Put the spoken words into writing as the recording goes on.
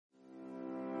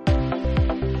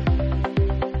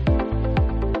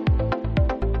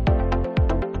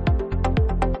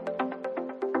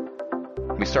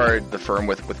started the firm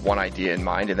with one idea in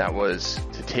mind, and that was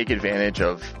to take advantage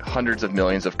of hundreds of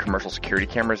millions of commercial security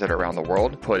cameras that are around the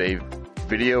world, put a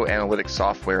video analytics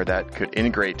software that could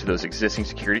integrate to those existing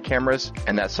security cameras,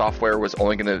 and that software was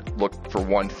only going to look for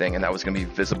one thing, and that was going to be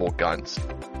visible guns.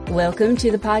 Welcome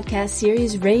to the podcast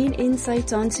series RANE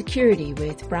Insights on Security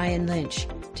with Brian Lynch.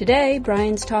 Today,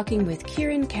 Brian's talking with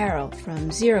Kieran Carroll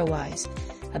from ZeroEyes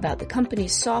about the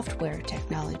company's software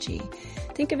technology.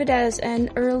 Think of it as an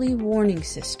early warning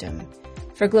system.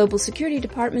 For global security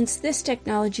departments, this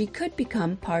technology could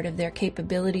become part of their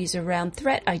capabilities around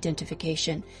threat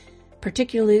identification,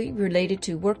 particularly related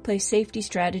to workplace safety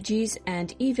strategies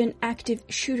and even active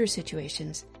shooter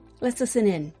situations. Let's listen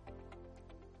in.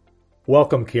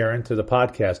 Welcome, Kieran, to the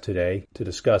podcast today to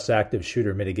discuss active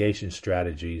shooter mitigation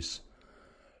strategies,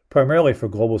 primarily for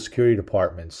global security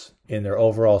departments in their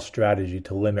overall strategy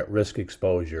to limit risk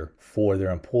exposure for their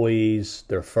employees,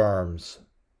 their firms,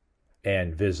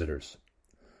 and visitors.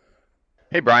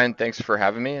 Hey, Brian, thanks for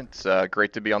having me. It's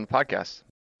great to be on the podcast.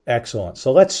 Excellent.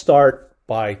 So let's start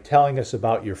by telling us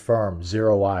about your firm,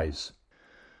 ZeroEyes.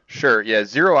 Sure. Yeah,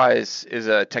 ZeroEyes is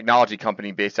a technology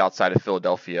company based outside of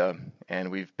Philadelphia,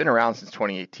 and we've been around since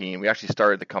 2018. We actually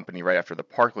started the company right after the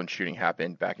Parkland shooting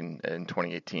happened back in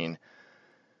 2018.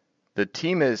 The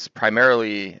team is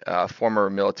primarily former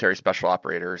military special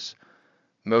operators.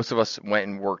 Most of us went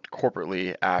and worked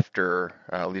corporately after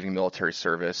leaving military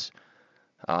service.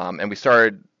 And we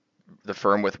started the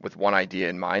firm with one idea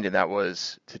in mind, and that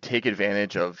was to take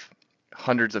advantage of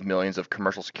hundreds of millions of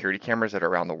commercial security cameras that are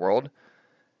around the world.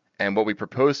 And what we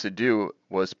proposed to do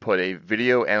was put a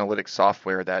video analytics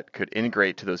software that could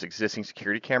integrate to those existing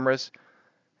security cameras.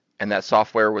 And that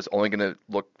software was only going to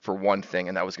look for one thing,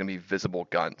 and that was going to be visible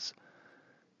guns.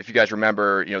 If you guys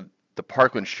remember, the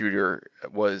Parkland shooter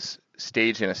was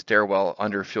staged in a stairwell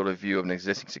under field of view of an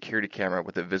existing security camera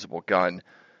with a visible gun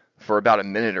for about a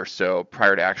minute or so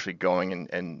prior to actually going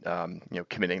and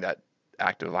committing that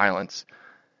act of violence.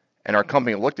 And our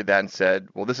company looked at that and said,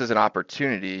 well, this is an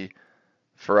opportunity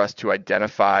for us to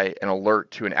identify an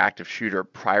alert to an active shooter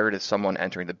prior to someone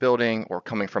entering the building or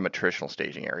coming from a traditional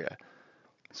staging area.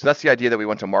 So that's the idea that we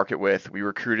went to market with. We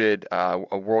recruited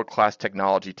a world-class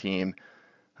technology team,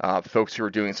 folks who are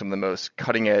doing some of the most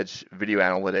cutting-edge video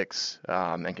analytics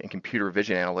and computer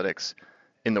vision analytics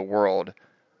in the world.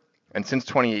 And since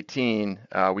 2018,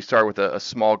 we started with a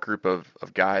small group of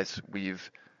guys.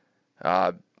 We've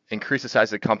increased the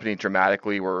size of the company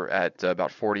dramatically. We're at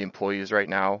about 40 employees right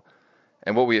now.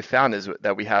 And what we have found is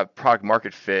that we have product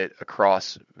market fit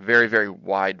across very, very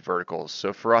wide verticals.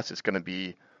 So for us, it's going to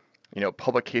be,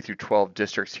 public K through 12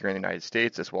 districts here in the United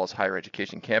States, as well as higher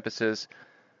education campuses,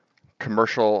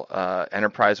 commercial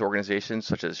enterprise organizations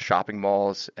such as shopping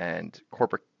malls and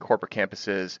corporate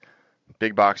campuses,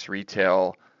 big box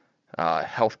retail,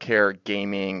 healthcare,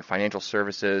 gaming, financial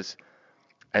services.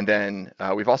 And then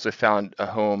we've also found a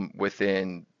home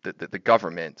within the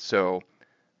government. So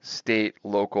state,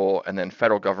 local, and then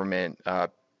federal government,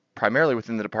 primarily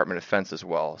within the Department of Defense as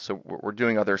well. So we're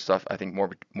doing other stuff, I think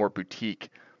more boutique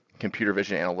computer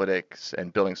vision analytics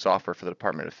and building software for the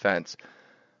Department of Defense.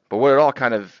 But what it all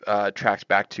kind of tracks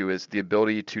back to is the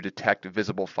ability to detect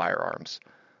visible firearms.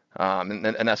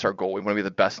 And that's our goal. We want to be the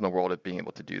best in the world at being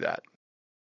able to do that.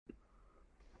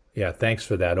 Yeah, thanks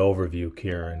for that overview,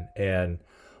 Kieran. And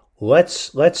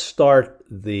let's start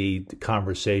the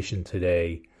conversation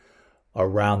today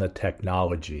around the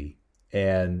technology.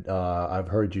 And I've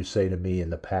heard you say to me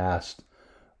in the past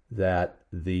that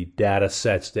the data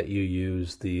sets that you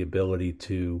use, the ability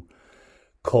to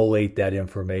collate that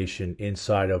information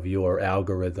inside of your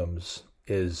algorithms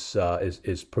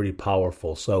is pretty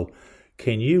powerful. So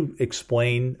can you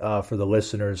explain for the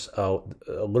listeners a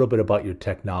little bit about your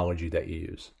technology that you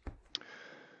use?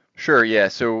 Sure, yeah.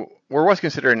 So we're what's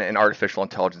considered an artificial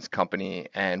intelligence company,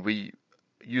 and we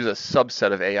use a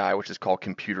subset of AI, which is called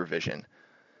computer vision.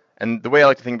 And the way I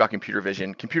like to think about computer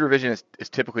vision is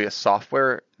typically a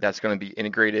software that's going to be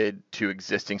integrated to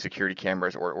existing security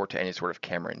cameras or to any sort of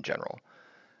camera in general.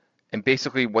 And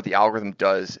basically what the algorithm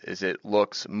does is it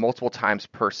looks multiple times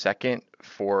per second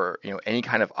for any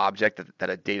kind of object that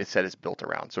a data set is built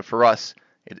around. So for us,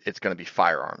 it's going to be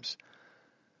firearms.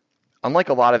 Unlike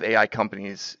a lot of AI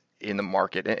companies in the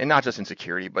market, and not just in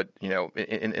security, but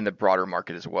in the broader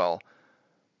market as well,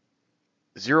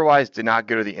 ZeroEyes did not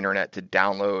go to the internet to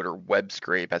download or web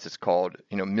scrape, as it's called,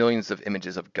 millions of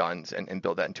images of guns and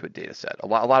build that into a data set. A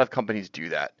lot of companies do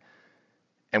that.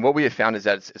 And what we have found is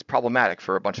that it's problematic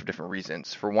for a bunch of different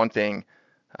reasons. For one thing,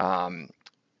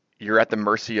 you're at the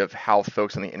mercy of how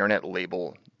folks on the internet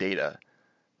label data.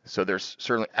 So there's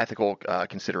certainly ethical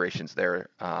considerations there.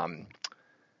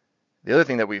 The other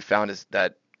thing that we've found is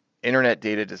that internet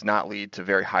data does not lead to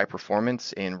very high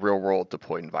performance in real world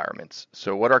deployed environments.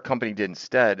 So what our company did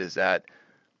instead is that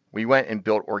we went and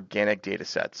built organic data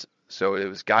sets. So it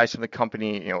was guys from the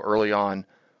company, early on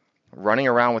running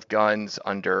around with guns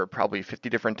under probably 50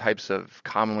 different types of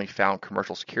commonly found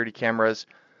commercial security cameras.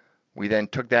 We then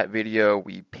took that video,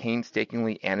 we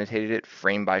painstakingly annotated it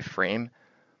frame by frame.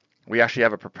 We actually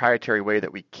have a proprietary way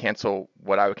that we cancel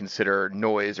what I would consider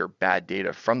noise or bad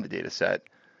data from the data set.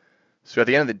 So at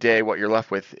the end of the day, what you're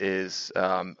left with is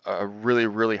a really,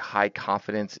 really high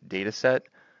confidence data set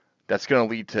that's going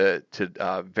to lead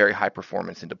to very high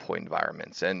performance in deployed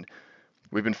environments. And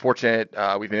we've been fortunate.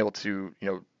 We've been able to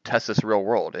test this real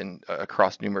world and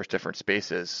across numerous different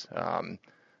spaces.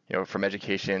 From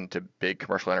education to big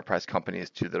commercial enterprise companies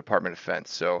to the Department of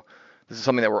Defense. So this is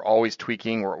something that we're always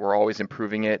tweaking. We're always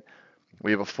improving it.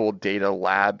 We have a full data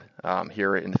lab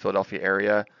here in the Philadelphia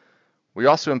area. We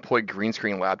also employ green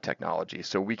screen lab technology.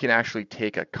 So we can actually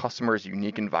take a customer's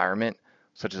unique environment,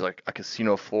 such as like a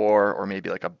casino floor or maybe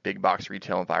like a big box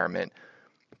retail environment,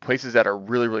 places that are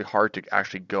really, really hard to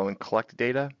actually go and collect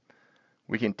data.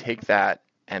 We can take that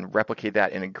and replicate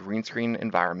that in a green screen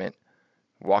environment,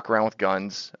 walk around with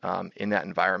guns in that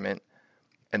environment,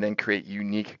 and then create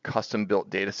unique custom-built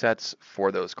data sets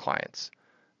for those clients.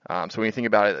 So when you think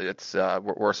about it, it's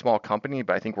we're a small company,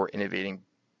 but I think we're innovating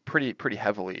pretty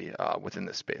heavily within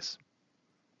this space.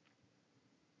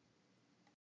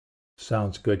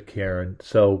 Sounds good, Kieran.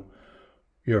 So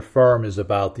your firm is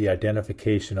about the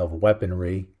identification of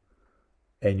weaponry,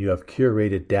 and you have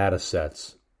curated data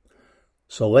sets.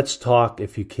 So let's talk,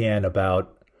 if you can,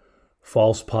 about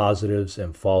false positives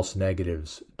and false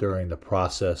negatives during the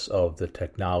process of the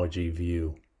technology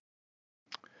view.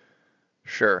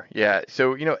 Sure. Yeah.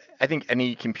 So, I think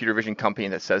any computer vision company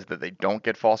that says that they don't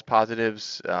get false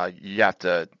positives, you have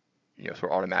to, sort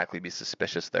of automatically be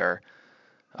suspicious there.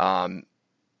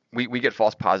 We get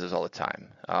false positives all the time.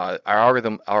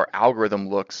 Our algorithm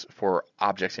looks for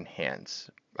objects in hands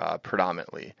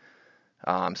predominantly.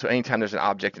 So anytime there's an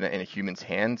object in a human's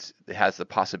hands, it has the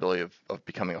possibility of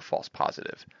becoming a false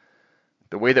positive.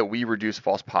 The way that we reduce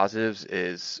false positives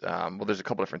is, there's a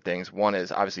couple different things. One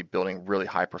is obviously building really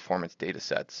high performance data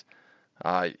sets.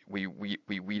 We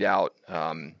weed out,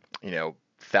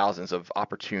 thousands of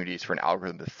opportunities for an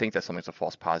algorithm to think that something's a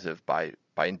false positive by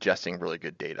ingesting really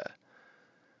good data.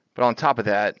 But on top of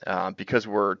that, because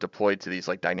we're deployed to these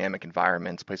like dynamic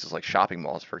environments, places like shopping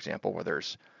malls, for example, where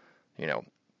there's,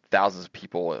 thousands of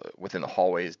people within the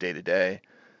hallways day to day.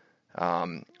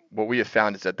 What we have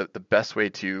found is that the best way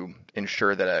to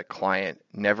ensure that a client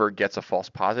never gets a false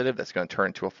positive that's going to turn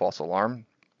into a false alarm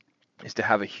is to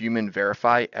have a human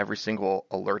verify every single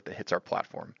alert that hits our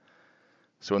platform.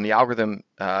 So when the algorithm,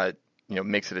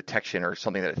 makes a detection or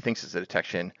something that it thinks is a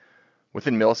detection,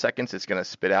 within milliseconds, it's going to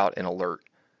spit out an alert.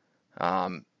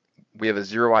 We have a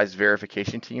ZeroEyes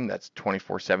verification team that's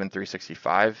 24/7,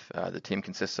 365. The team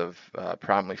consists of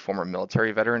predominantly former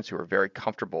military veterans who are very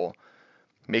comfortable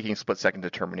making split-second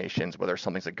determinations whether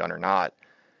something's a gun or not.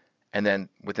 And then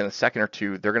within a second or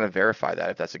two, they're going to verify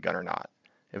that if that's a gun or not.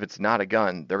 If it's not a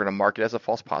gun, they're going to mark it as a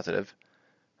false positive.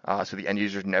 So the end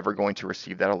user is never going to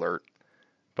receive that alert.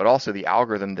 But also the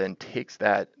algorithm then takes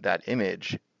that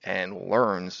image and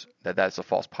learns that that's a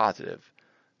false positive.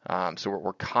 So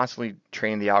we're constantly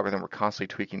training the algorithm, we're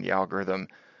constantly tweaking the algorithm,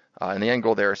 and the end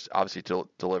goal there is obviously to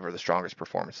deliver the strongest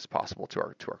performance as possible to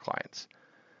our clients.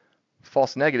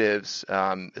 False negatives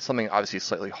is something obviously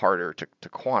slightly harder to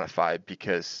quantify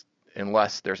because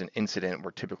unless there's an incident,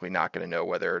 we're typically not going to know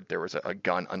whether there was a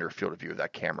gun under field of view of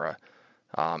that camera,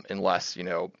 unless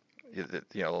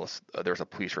there's a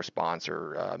police response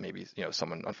or maybe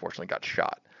someone unfortunately got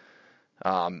shot.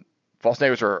 False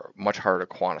negatives are much harder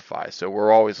to quantify, so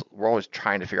we're always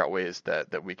trying to figure out ways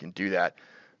that we can do that.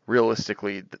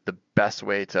 Realistically, the best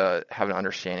way to have an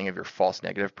understanding of your false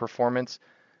negative performance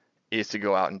is to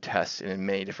go out and test in as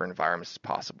many different environments as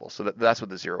possible. So that's what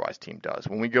the ZeroEyes team does.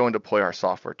 When we go and deploy our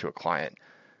software to a client,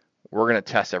 we're going to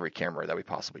test every camera that we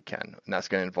possibly can, and that's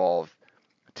going to involve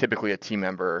typically a team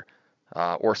member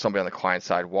or somebody on the client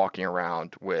side walking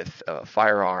around with a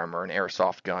firearm or an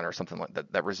airsoft gun or something like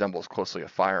that resembles closely a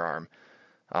firearm.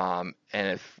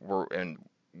 And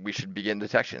we should begin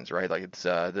detections, right? Like it's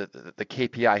the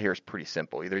KPI here is pretty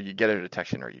simple. Either you get a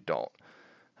detection or you don't.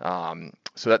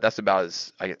 So that's about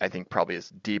as I think probably as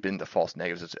deep into false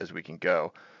negatives as we can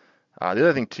go. The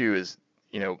other thing too is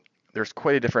there's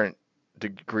quite a different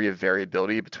degree of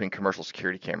variability between commercial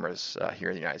security cameras here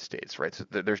in the United States, right? So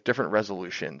there's different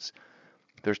resolutions.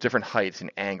 There's different heights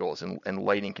and angles and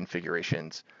lighting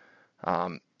configurations.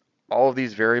 all of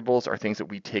these variables are things that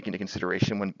we take into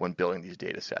consideration when building these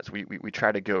data sets. We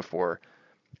try to go for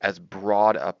as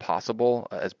broad as possible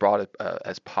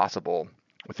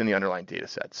within the underlying data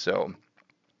set. So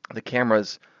the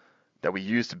cameras that we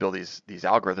use to build these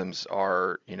algorithms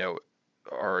are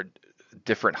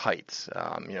different heights,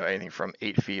 anything from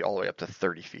 8 feet all the way up to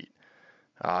 30 feet.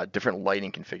 Different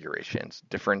lighting configurations,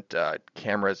 different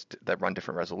cameras that run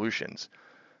different resolutions.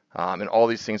 And all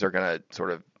these things are going to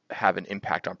sort of have an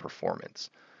impact on performance.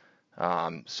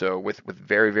 So with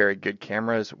very, very good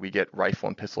cameras, we get rifle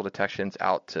and pistol detections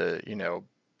out to,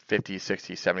 50,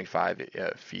 60, 75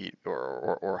 feet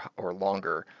or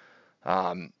longer.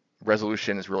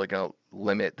 Resolution is really going to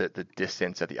limit the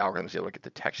distance that the algorithm is able to get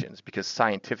detections, because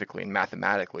scientifically and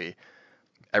mathematically,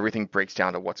 everything breaks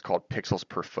down to what's called pixels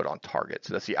per foot on target.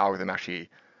 So that's the algorithm actually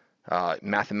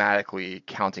mathematically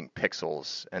counting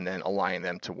pixels and then aligning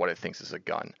them to what it thinks is a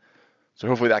gun. So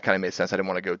hopefully that kind of made sense. I didn't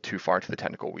want to go too far into the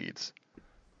technical weeds.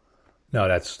 No,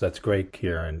 that's great,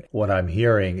 Kieran. What I'm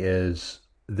hearing is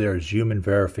there's human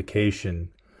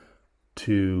verification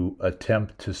to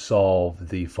attempt to solve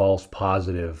the false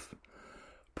positive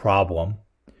problem,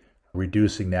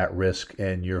 reducing that risk,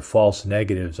 and your false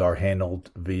negatives are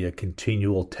handled via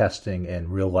continual testing and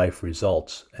real life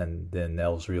results. And then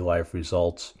those real life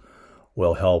results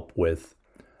will help with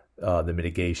the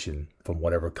mitigation from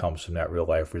whatever comes from that real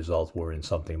life result wherein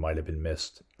something might have been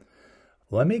missed.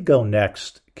 Let me go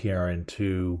next, Kieran,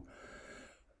 to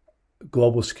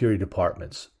global security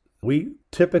departments. We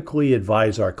typically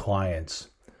advise our clients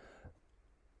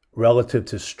relative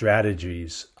to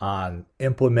strategies on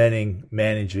implementing,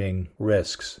 managing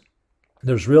risks.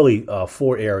 There's really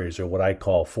 4 areas, or what I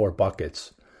call 4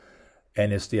 buckets,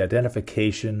 and it's the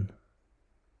identification,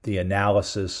 the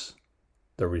analysis,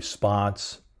 the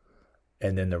response,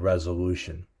 and then the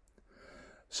resolution.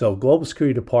 So global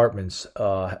security departments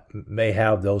may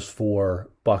have those 4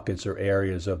 buckets or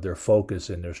areas of their focus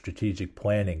in their strategic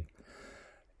planning.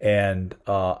 And,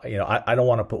 I don't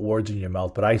want to put words in your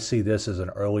mouth, but I see this as an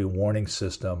early warning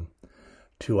system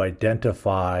to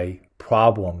identify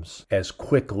problems as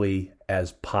quickly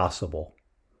as possible.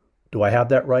 Do I have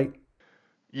that right?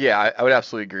 Yeah, I would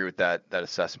absolutely agree with that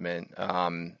assessment.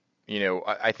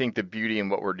 I think the beauty in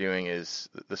what we're doing is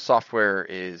the software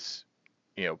is,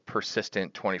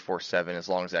 persistent 24/7 as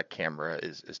long as that camera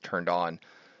is turned on.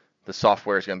 The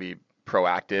software is going to be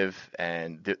proactive,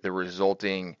 and the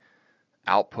resulting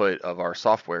output of our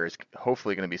software is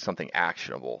hopefully going to be something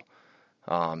actionable.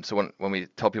 So when we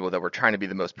tell people that we're trying to be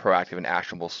the most proactive and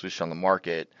actionable solution on the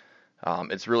market,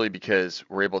 it's really because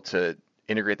we're able to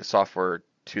integrate the software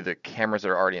to the cameras that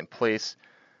are already in place,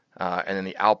 and then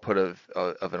the output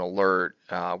of an alert,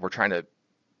 we're trying to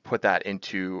put that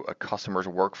into a customer's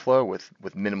workflow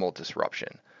with minimal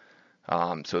disruption.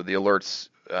 So the alerts,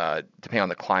 depending on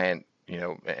the client,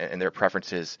 and their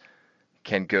preferences,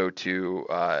 can go to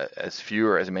as few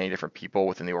or as many different people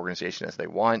within the organization as they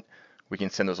want. We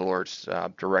can send those alerts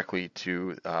directly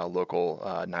to local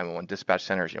 911 dispatch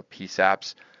centers,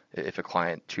 PSAPs, if a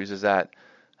client chooses that.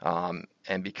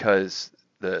 And because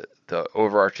the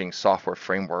overarching software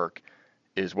framework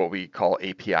is what we call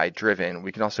API driven,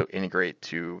 we can also integrate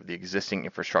to the existing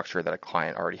infrastructure that a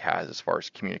client already has as far as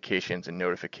communications and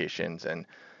notifications and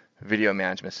video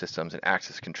management systems and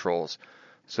access controls.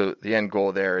 So the end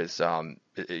goal there is,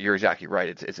 you're exactly right.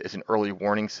 It's an early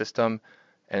warning system,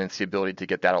 and it's the ability to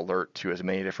get that alert to as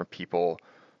many different people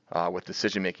with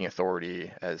decision-making authority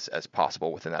as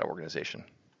possible within that organization.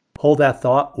 Hold that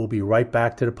thought. We'll be right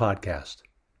back to the podcast.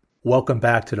 Welcome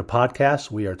back to the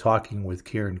podcast. We are talking with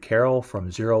Kieran Carroll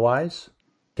from ZeroEyes.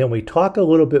 Can we talk a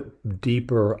little bit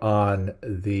deeper on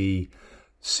the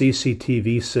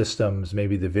CCTV systems,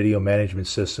 maybe the video management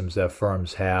systems that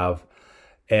firms have,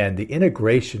 and the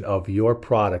integration of your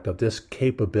product, of this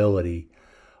capability,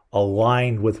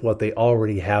 aligned with what they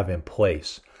already have in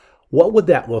place? What would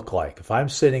that look like? If I'm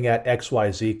sitting at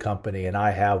XYZ company and I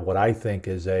have what I think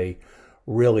is a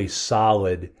really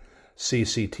solid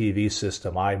CCTV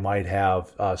system, I might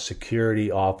have security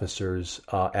officers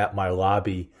at my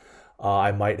lobby.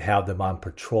 I might have them on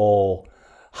patrol.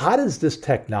 How does this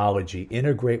technology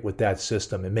integrate with that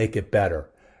system and make it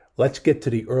better? Let's get to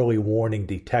the early warning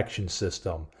detection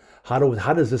system. How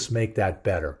does this make that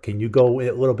better? Can you go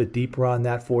a little bit deeper on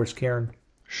that for us, Karen?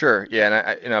 Sure.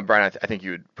 Yeah, and Brian, I think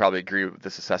you would probably agree with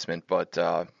this assessment, but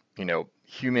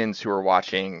humans who are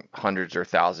watching hundreds or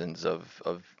thousands of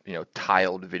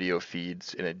tiled video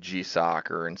feeds in a GSOC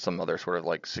or in some other sort of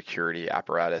like security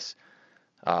apparatus,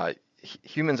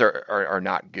 humans are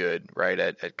not good, right,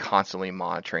 at constantly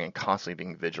monitoring and constantly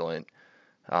being vigilant.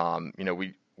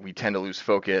 we tend to lose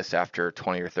focus after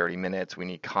 20 or 30 minutes. We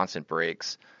need constant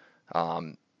breaks.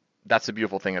 That's the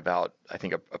beautiful thing about, I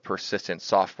think, a persistent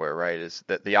software, right, is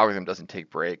that the algorithm doesn't take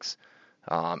breaks.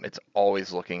 It's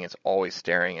always looking, it's always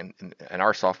staring, and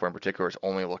our software in particular is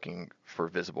only looking for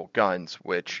visible guns,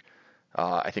 which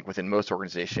I think within most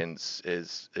organizations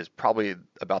is probably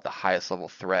about the highest level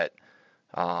threat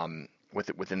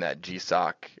within that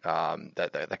GSOC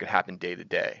that could happen day to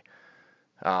day.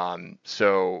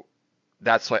 So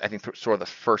that's like, I think sort of the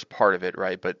first part of it,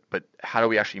 right? But how do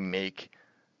we actually make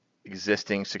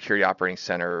existing security operating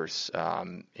centers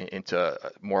into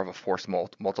more of a force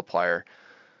multiplier?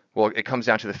 Well, it comes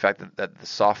down to the fact that the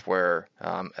software,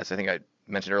 as I think I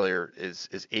mentioned earlier,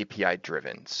 is API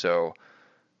driven. So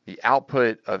the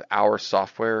output of our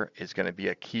software is going to be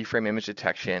a keyframe image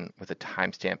detection with a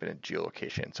timestamp and a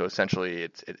geolocation. So essentially,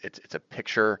 it's a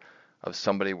picture of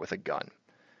somebody with a gun.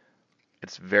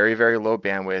 It's very, very low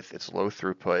bandwidth. It's low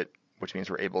throughput, which means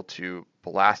we're able to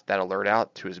blast that alert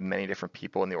out to as many different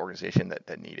people in the organization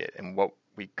that need it. And what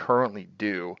we currently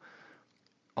do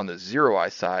on the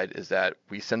ZeroEyes side is that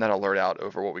we send that alert out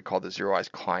over what we call the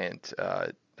ZeroEyes client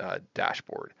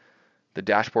dashboard. The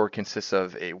dashboard consists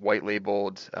of a white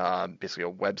labeled, basically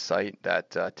a website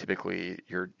that typically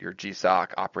your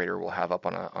GSOC operator will have up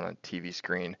on a TV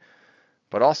screen,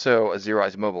 but also a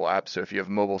ZeroEyes mobile app. So if you have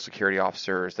mobile security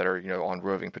officers that are on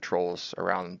roving patrols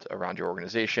around your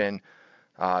organization,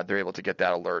 they're able to get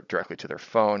that alert directly to their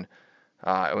phone.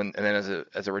 And then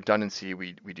as a redundancy,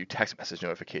 we do text message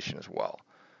notification as well.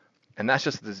 And that's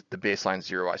just the baseline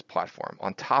ZeroEyes platform.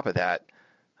 On top of that,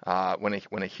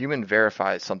 when a human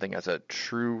verifies something as a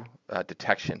true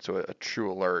detection, so a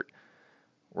true alert,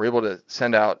 we're able to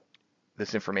send out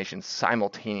this information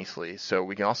simultaneously. So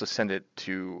we can also send it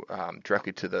to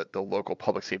directly to the local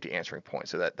public safety answering point,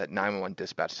 so that 911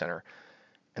 dispatch center.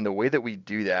 And the way that we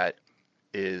do that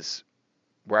is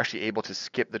we're actually able to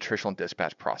skip the traditional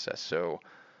dispatch process. So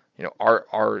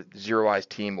our ZeroEyes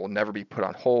team will never be put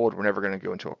on hold. We're never going to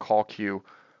go into a call queue.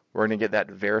 We're going to get that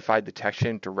verified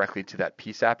detection directly to that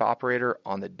PSAP operator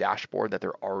on the dashboard that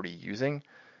they're already using,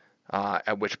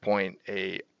 at which point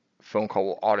a phone call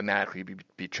will automatically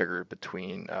be triggered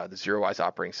between the ZeroEyes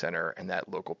operating center and that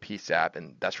local PSAP,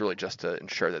 and that's really just to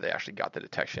ensure that they actually got the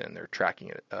detection and they're tracking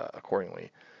it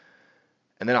accordingly.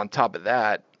 And then on top of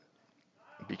that,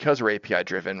 because we're API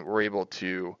driven, we're able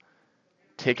to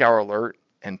take our alert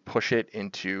and push it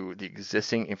into the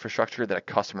existing infrastructure that a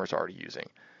customer is already using.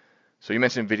 So you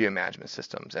mentioned video management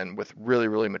systems, and with really,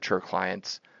 really mature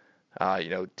clients,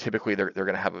 typically they're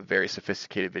going to have a very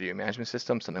sophisticated video management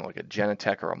system, something like a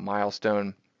Genetec or a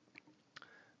Milestone.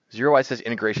 ZeroEyes has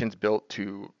integrations built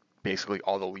to basically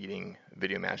all the leading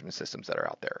video management systems that are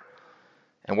out there.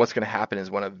 And what's going to happen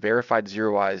is when a verified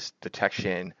ZeroEyes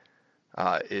detection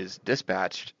is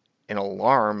dispatched, an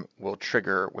alarm will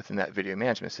trigger within that video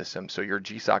management system. So your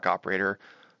GSOC operator,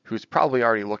 who's probably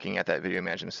already looking at that video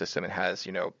management system and has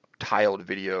tiled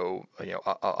video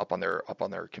up on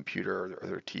their computer or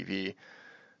their TV,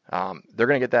 they're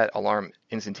going to get that alarm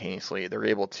instantaneously. They're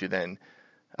able to then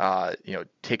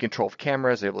take control of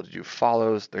cameras. They're able to do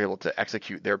follows. They're able to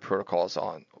execute their protocols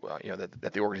on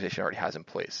that the organization already has in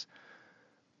place.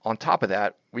 On top of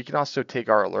that, we can also take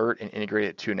our alert and integrate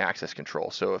it to an access control.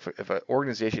 So if an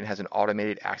organization has an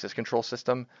automated access control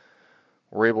system,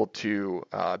 we're able to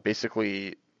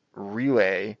basically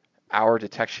relay our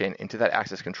detection into that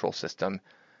access control system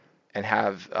and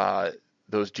have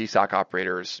those GSOC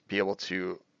operators be able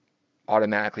to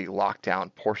automatically lock down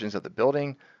portions of the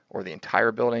building or the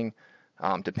entire building,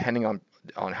 depending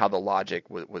on how the logic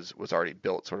was already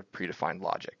built, sort of predefined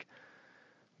logic.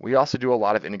 We also do a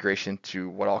lot of integration to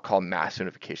what I'll call mass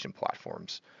notification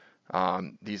platforms.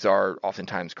 These are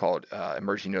oftentimes called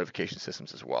emergency notification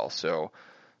systems as well. So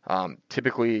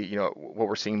typically, what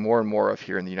we're seeing more and more of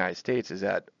here in the United States is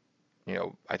that,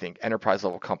 I think enterprise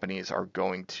level companies are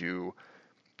going to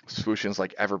solutions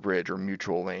like Everbridge or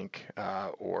Mutual Link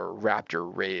or Raptor,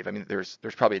 Rave. I mean, there's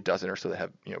probably a dozen or so that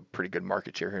have pretty good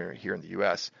market share here in the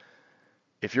U.S.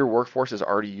 If your workforce is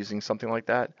already using something like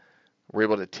that, we're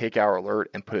able to take our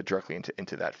alert and put it directly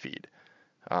into that feed.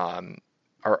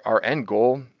 Our end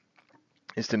goal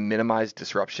is to minimize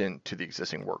disruption to the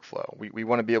existing workflow. We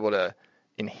want to be able to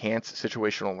enhance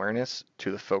situational awareness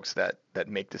to the folks that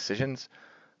make decisions,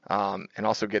 and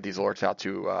also get these alerts out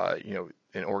to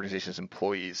an organization's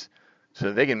employees so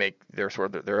that they can make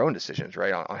their own decisions,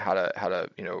 right, on how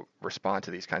to respond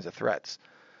to these kinds of threats.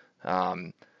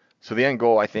 So the end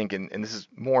goal, I think, and this is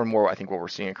more and more, I think, what we're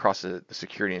seeing across the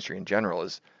security industry in general,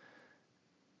 is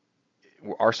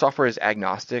our software is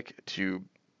agnostic to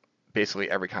basically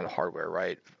every kind of hardware,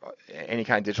 right? Any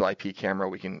kind of digital IP camera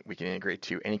we can integrate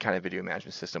to, any kind of video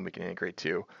management system we can integrate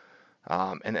to.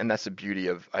 And that's the beauty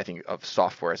of, I think, of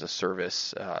software as a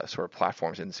service sort of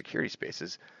platforms in the security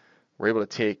spaces. We're able to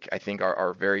take, I think,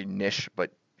 our very niche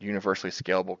but universally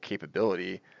scalable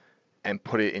capability and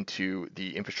put it into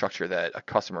the infrastructure that a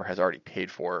customer has already paid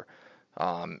for,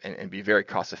 and be very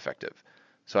cost effective.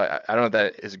 So I don't know if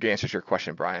that is a good answer to your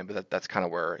question, Brian, but that's kind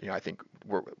of where, I think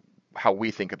how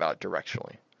we think about it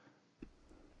directionally.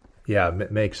 Yeah,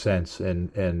 it makes sense.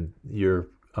 And your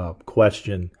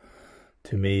question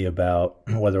to me about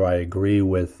whether I agree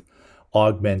with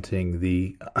augmenting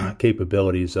the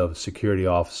capabilities of security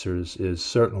officers is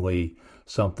certainly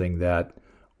something that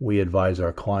we advise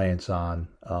our clients on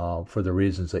for the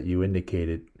reasons that you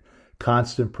indicated.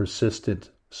 Constant, persistent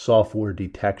software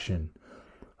detection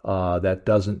that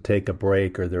doesn't take a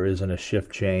break, or there isn't a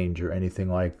shift change or anything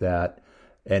like that.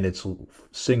 And it's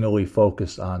singularly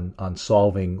focused on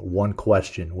solving one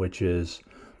question, which is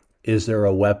there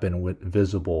a weapon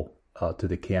visible to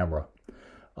the camera?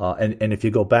 And if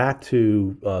you go back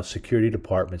to security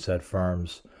departments at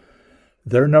firms,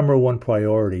 their number one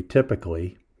priority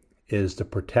typically is the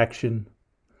protection,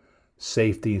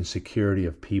 safety, and security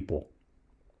of people.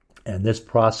 And this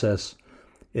process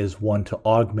is one to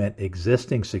augment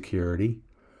existing security.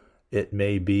 It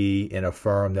may be in a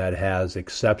firm that has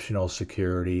exceptional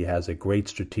security, has a great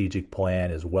strategic plan,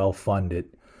 is well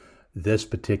funded. This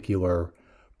particular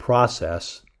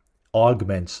process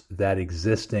augments that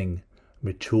existing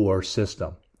mature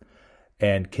system.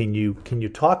 And can you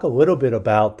talk a little bit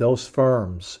about those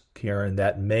firms, Kieran,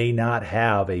 that may not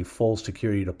have a full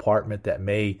security department, that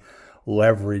may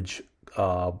leverage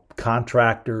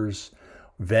contractors,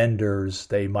 vendors?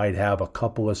 They might have a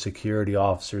couple of security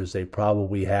officers. They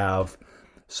probably have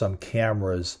some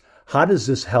cameras. How does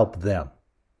this help them?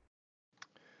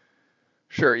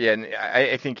 Sure. Yeah, and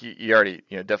I think you already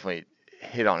definitely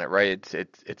hit on it, right?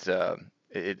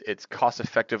 It's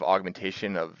cost-effective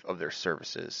augmentation of their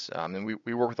services, and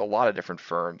we work with a lot of different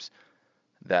firms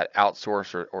that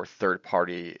outsource or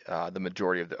third-party the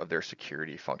majority of their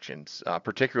security functions,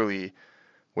 particularly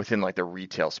within like the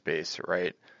retail space,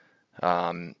 right?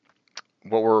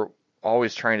 What we're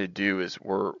always trying to do is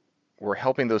we're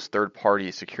helping those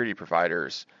third-party security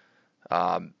providers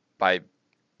by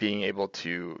being able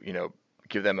to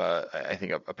give them I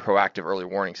think a proactive early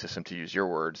warning system, to use your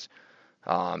words.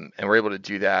 And we're able to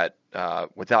do that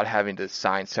without having to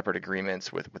sign separate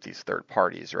agreements with these third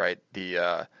parties, right?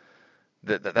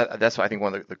 That's why I think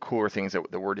one of the cooler things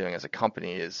that we're doing as a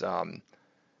company is, the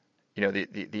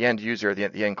end user,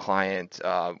 the end client,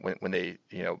 when they,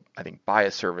 I think buy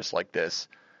a service like this,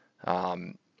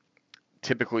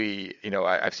 typically,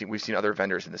 we've seen other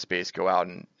vendors in the space go out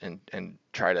and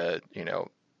try to,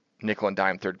 nickel and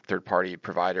dime third party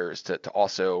providers to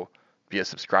also be a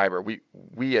subscriber.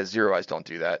 We as ZeroEyes don't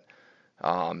do that,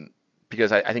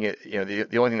 because I think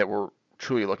the only thing that we're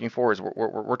truly looking for is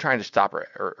we're trying to stop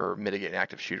or mitigate an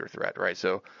active shooter threat, right?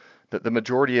 So the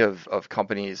majority of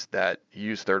companies that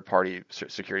use third party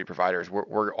security providers,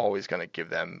 we're always going to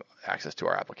give them access to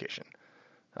our application.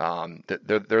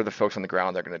 They're the folks on the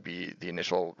ground that are going to be the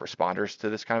initial responders to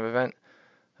this kind of event.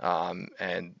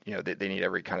 And they need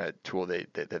every kind of tool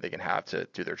that they can have to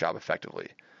do their job effectively.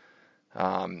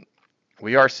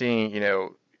 We are seeing,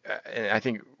 and I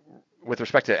think with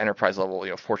respect to enterprise level,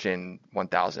 Fortune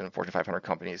 1000, Fortune 500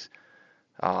 companies,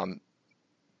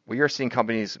 we are seeing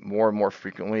companies more and more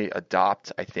frequently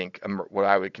adopt, I think, what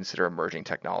I would consider emerging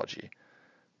technology.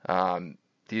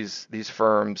 These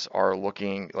firms are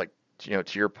looking, like, to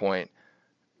your point,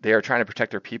 they are trying to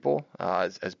protect their people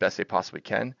as best they possibly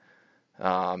can.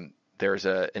 There's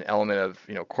an element of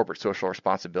corporate social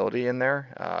responsibility in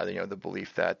there. The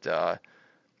belief that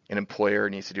an employer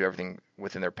needs to do everything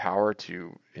within their power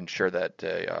to ensure that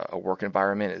a work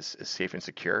environment is safe and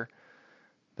secure.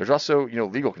 There's also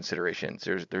legal considerations.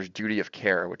 There's duty of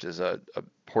care, which is a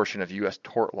portion of U.S.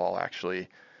 tort law actually,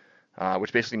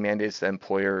 which basically mandates that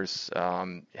employers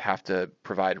have to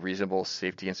provide reasonable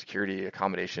safety and security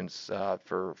accommodations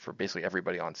for basically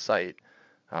everybody on site.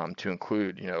 To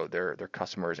include, their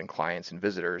customers and clients and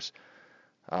visitors.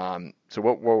 So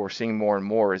what we're seeing more and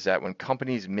more is that when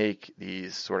companies make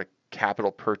these sort of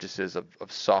capital purchases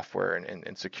of software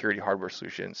and security hardware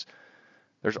solutions,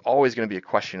 there's always going to be a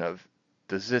question of,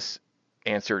 does this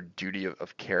answer duty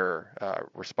of care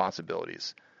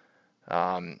responsibilities?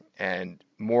 And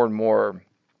more,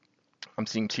 I'm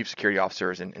seeing chief security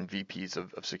officers and VPs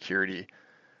of security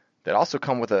that also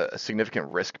come with a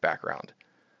significant risk background.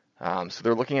 So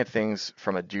they're looking at things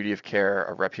from a duty of care,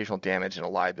 a reputational damage, and a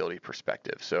liability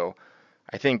perspective. So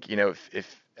I think,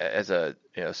 if as a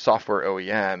software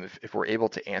OEM, if we're able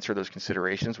to answer those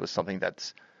considerations with something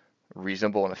that's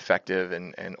reasonable and effective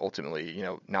and ultimately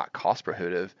not cost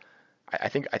prohibitive, I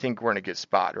think we're in a good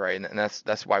spot, right? And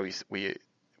that's why we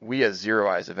as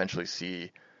ZeroEyes eventually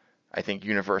see, I think,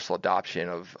 universal adoption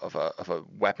of a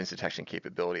weapons detection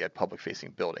capability at public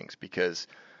facing buildings, because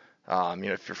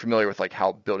if you're familiar with like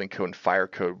how building code and fire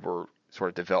code were sort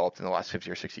of developed in the last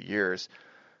 50 or 60 years,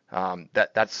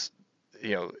 that's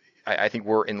I think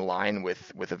we're in line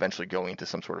with eventually going into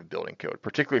some sort of building code,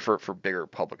 particularly for bigger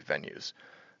public venues.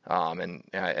 And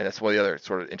that's one of the other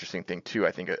sort of interesting thing too,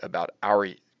 I think, about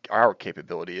our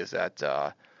capability is that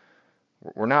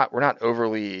we're not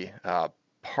overly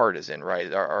partisan,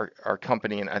 right? Our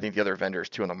company, and I think the other vendors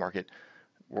too on the market,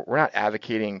 we're not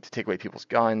advocating to take away people's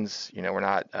guns. We're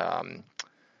not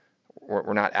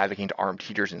advocating to arm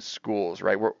teachers in schools,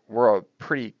 right? We're a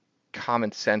pretty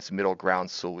common sense middle ground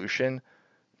solution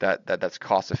that's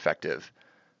cost effective.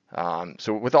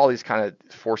 So with all these kind of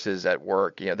forces at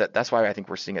work, that's why I think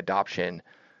we're seeing adoption,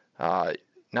 not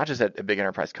just at big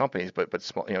enterprise companies, but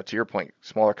small, to your point,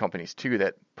 smaller companies too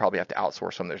that probably have to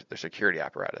outsource some of their security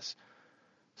apparatus.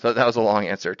 So that was a long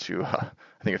answer to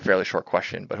I think a fairly short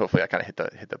question, but hopefully I kind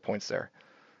of hit the points there.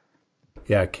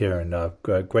 Yeah, Kieran,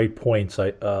 great points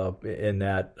in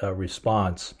that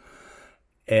response.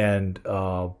 And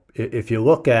if you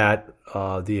look at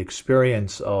the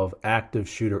experience of active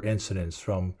shooter incidents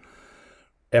from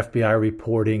FBI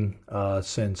reporting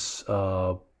since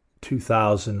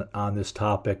 2000 on this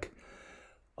topic,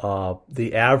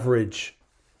 the average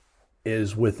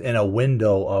is within a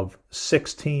window of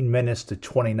 16 minutes to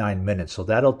 29 minutes. So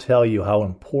that'll tell you how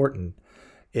important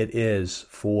it is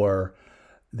for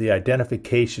the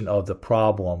identification of the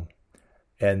problem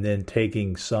and then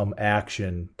taking some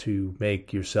action to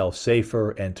make yourself safer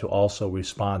and to also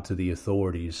respond to the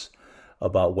authorities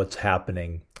about what's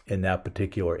happening in that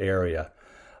particular area.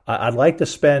 I'd like to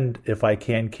spend, if I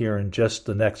can, Kieran, just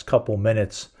the next couple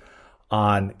minutes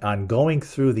on going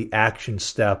through the action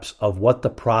steps of what the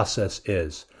process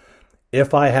is.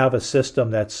 If I have a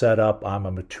system that's set up, I'm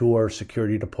a mature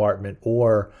security department,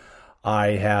 or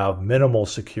I have minimal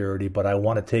security, but I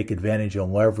want to take advantage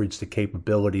and leverage the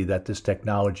capability that this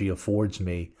technology affords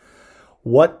me.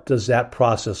 What does that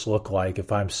process look like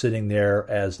if I'm sitting there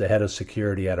as the head of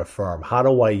security at a firm? How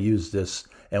do I use this,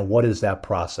 and what is that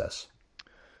process?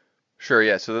 Sure,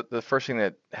 yeah. So the first thing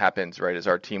that happens, right, is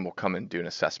our team will come and do an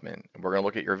assessment. We're going to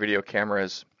look at your video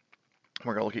cameras.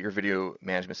 We're going to look at your video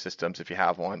management systems if you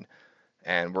have one.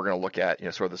 And we're going to look at,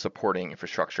 sort of the supporting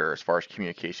infrastructure as far as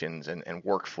communications and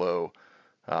workflow,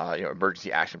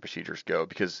 emergency action procedures go.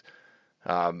 Because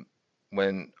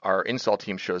when our install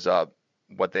team shows up,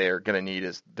 what they're going to need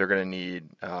is they're going to need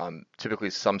typically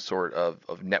some sort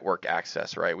of network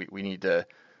access, right? We need to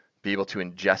be able to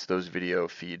ingest those video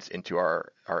feeds into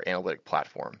our analytic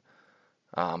platform.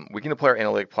 We can deploy our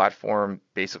analytic platform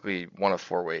basically one of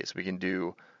four ways. We can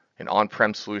do an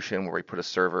on-prem solution where we put a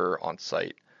server on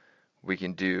site. We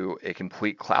can do a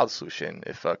complete cloud solution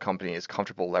if a company is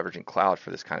comfortable leveraging cloud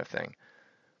for this kind of thing.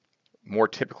 More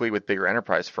typically with bigger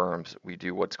enterprise firms, we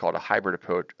do what's called a hybrid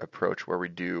approach where we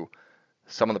do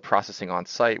some of the processing on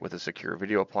site with a secure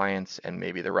video appliance, and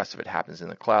maybe the rest of it happens in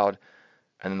the cloud.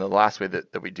 And then the last way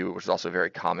that we do it, which is also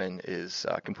very common, is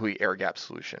a complete air gap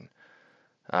solution.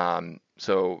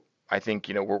 So I think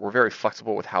we're very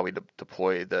flexible with how we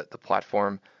deploy the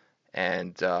platform,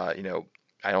 and I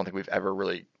don't think we've ever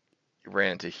really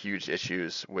ran into huge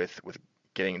issues with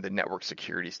getting the network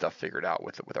security stuff figured out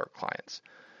with our clients.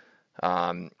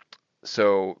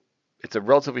 So it's a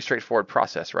relatively straightforward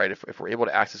process, right? If we're able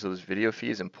to access those video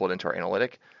feeds and pull it into our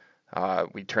analytic,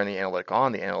 we turn the analytic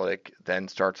on. The analytic then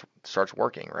starts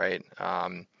working, right?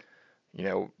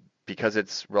 Because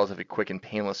it's relatively quick and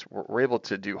painless, we're able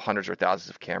to do hundreds or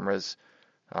thousands of cameras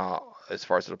as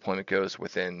far as the deployment goes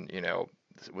within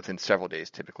several days,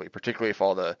 typically, particularly if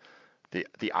all the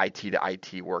IT to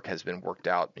IT work has been worked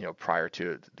out, prior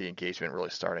to the engagement really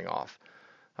starting off.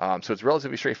 So it's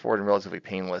relatively straightforward and relatively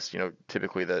painless.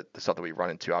 Typically the stuff that we run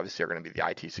into obviously are going to be the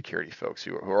IT security folks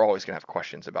who are always going to have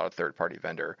questions about a third-party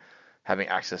vendor having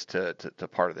access to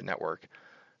part of the network.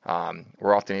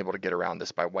 We're often able to get around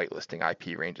this by whitelisting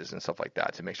IP ranges and stuff like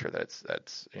that to make sure that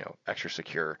that's extra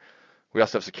secure. We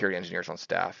also have security engineers on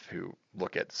staff who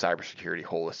look at cybersecurity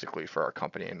holistically for our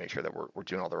company and make sure that we're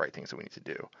doing all the right things that we need to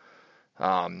do.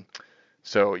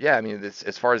 So yeah, I mean,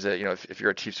 as far as if you're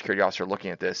a chief security officer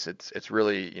looking at this, it's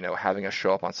really having us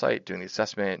show up on site, doing the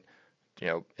assessment,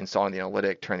 installing the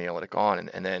analytic, turning the analytic on,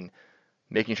 and then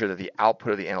making sure that the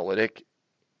output of the analytic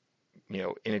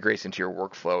integrates into your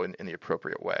workflow in the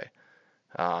appropriate way.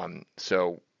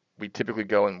 So we typically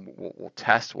go and we'll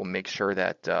test. We'll make sure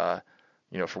that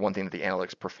for one thing, that the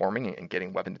analytics performing and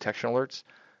getting weapon detection alerts,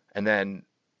 and then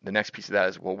the next piece of that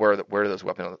is, well, where do those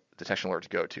weapon detection alerts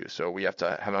go to? So we have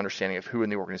to have an understanding of who in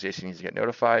the organization needs to get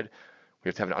notified. We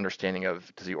have to have an understanding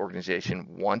of, does the organization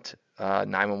want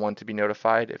 911 to be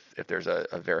notified if there's a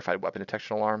verified weapon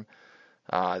detection alarm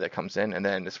that comes in? And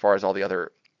then as far as all the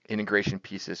other integration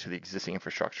pieces to the existing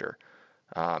infrastructure,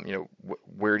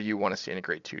 where do you want us to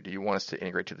integrate to? Do you want us to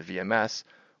integrate to the VMS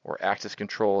or access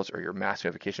controls or your mass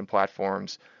notification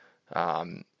platforms?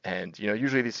 And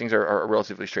usually these things are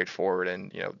relatively straightforward.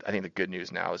 And I think the good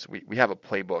news now is we have a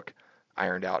playbook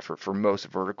ironed out for most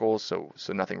verticals, so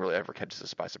nothing really ever catches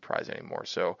us by surprise anymore.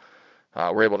 So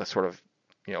we're able to sort of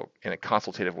in a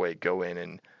consultative way go in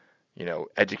and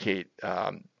educate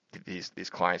these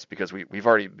clients, because we've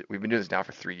been doing this now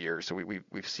for 3 years, so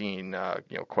we've seen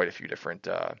quite a few different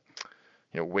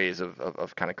ways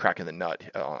of kind of cracking the nut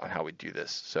on how we do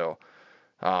this. So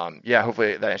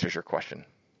hopefully that answers your question.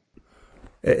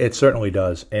 It certainly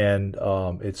does, and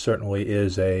it certainly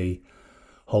is a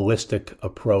holistic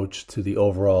approach to the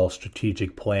overall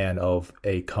strategic plan of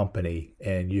a company,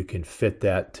 and you can fit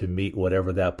that to meet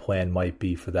whatever that plan might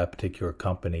be for that particular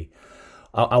company.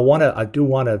 I do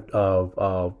want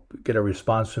to get a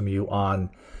response from you on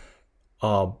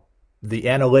the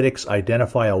analytics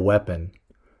identify a weapon.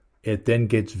 It then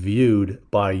gets viewed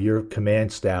by your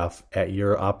command staff at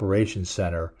your operations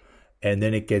center, and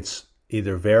then it gets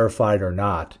either verified or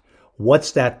not.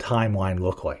 What's that timeline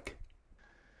look like?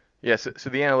 Yes, so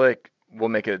the analytic will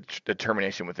make a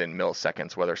determination within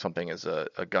milliseconds whether something is a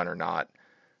gun or not,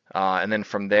 and then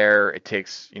from there it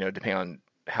takes depending on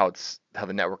how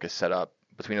the network is set up,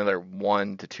 between another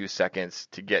 1 to 2 seconds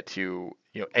to get to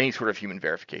any sort of human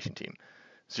verification team.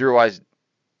 ZeroEyes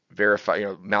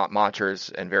monitors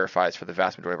and verifies for the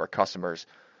vast majority of our customers.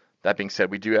 That being said,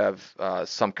 we do have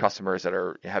some customers that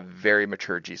have very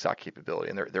mature GSOC capability,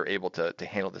 and they're able to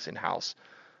handle this in-house,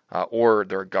 or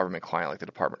they're a government client like the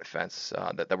Department of Defense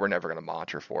that we're never going to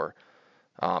monitor for.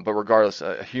 But regardless,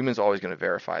 a human's always going to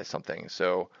verify something.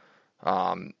 So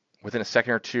within a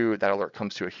second or two, that alert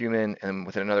comes to a human, and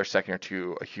within another second or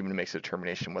two, a human makes a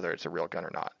determination whether it's a real gun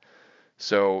or not.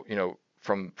 So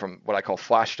from what I call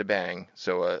flash to bang,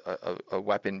 so a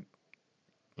weapon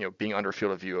being under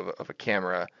field of view of a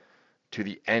camera, to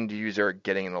the end user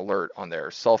getting an alert on their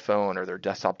cell phone or their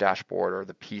desktop dashboard, or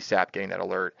the PSAP getting that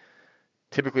alert,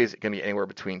 typically is going to be anywhere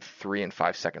between 3 and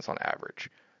 5 seconds on average.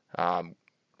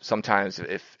 Sometimes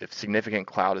if significant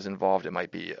cloud is involved, it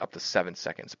might be up to 7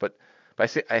 seconds. But I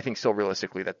think still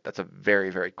realistically that's a very,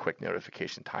 very quick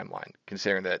notification timeline,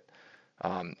 considering that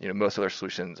most other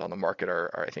solutions on the market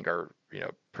are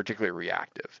particularly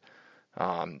reactive.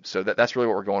 So that's really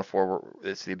what we're going for.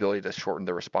 It's the ability to shorten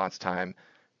the response time,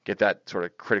 get that sort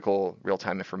of critical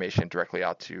real-time information directly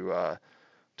out to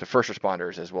first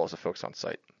responders as well as the folks on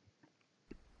site.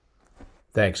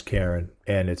 Thanks, Karen.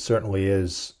 And it certainly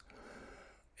is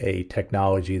a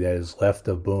technology that has left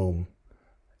a boom,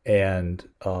 and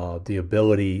the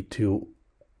ability to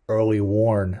early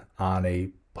warn on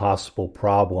a possible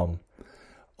problem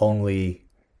only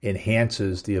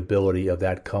enhances the ability of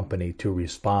that company to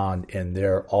respond in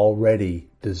their already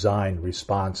designed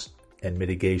response and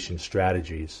mitigation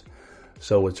strategies.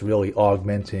 So it's really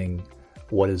augmenting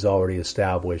what is already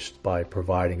established by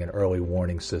providing an early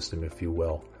warning system, if you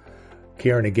will.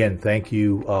 Kieran, again, thank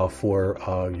you for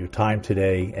your time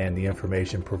today and the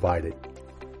information provided.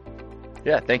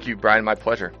 Yeah, thank you, Brian. My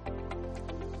pleasure.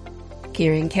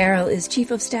 Kieran Carroll is Chief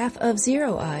of Staff of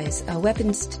ZeroEyes, a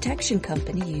weapons detection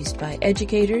company used by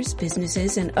educators,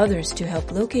 businesses, and others to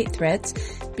help locate threats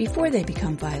before they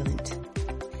become violent.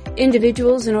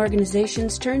 Individuals and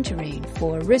organizations turn to RANE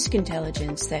for risk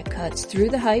intelligence that cuts through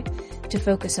the hype to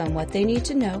focus on what they need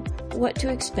to know, what to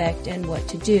expect, and what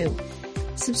to do.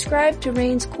 Subscribe to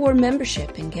RANE's core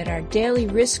membership and get our daily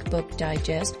risk book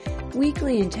digest,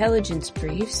 weekly intelligence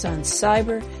briefs on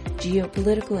cyber,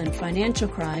 geopolitical, and financial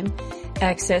crime,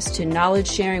 access to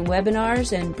knowledge-sharing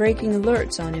webinars, and breaking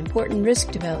alerts on important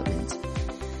risk developments.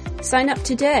 Sign up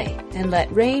today and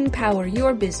let RANE power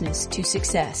your business to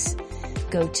success.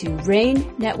 Go to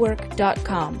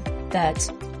ranenetwork.com.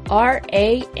 That's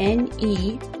RANE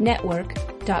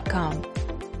network.com.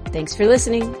 Thanks for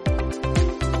listening.